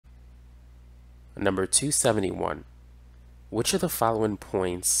Number 271. Which of the following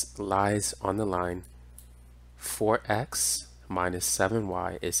points lies on the line 4x minus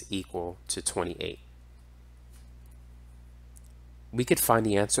 7y is equal to 28? We could find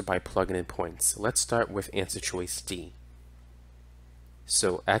the answer by plugging in points. Let's start with answer choice D.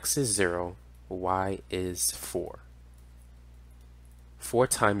 So x is 0, y is 4. 4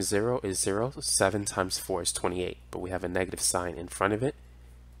 times 0 is 0, 7 times 4 is 28, but we have a negative sign in front of it,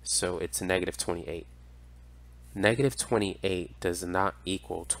 so it's negative 28. Negative 28 does not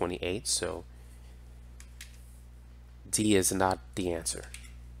equal 28, so D is not the answer.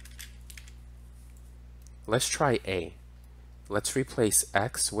 Let's try A. Let's replace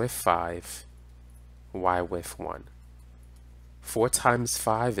x with 5, y with 1. 4 times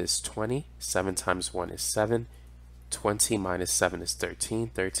 5 is 20, 7 times 1 is 7, 20 minus 7 is 13,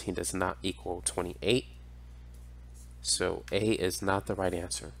 13 does not equal 28, so A is not the right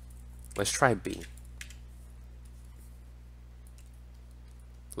answer. Let's try B.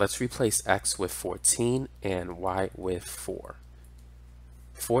 Let's replace x with 14 and y with 4.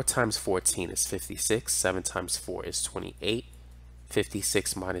 4 times 14 is 56, 7 times 4 is 28,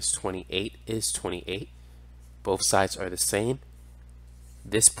 56 minus 28 is 28. Both sides are the same.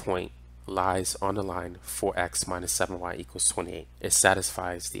 This point lies on the line 4x minus 7y equals 28. It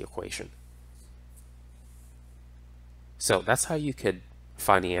satisfies the equation. So that's how you could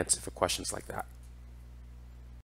find the answer for questions like that.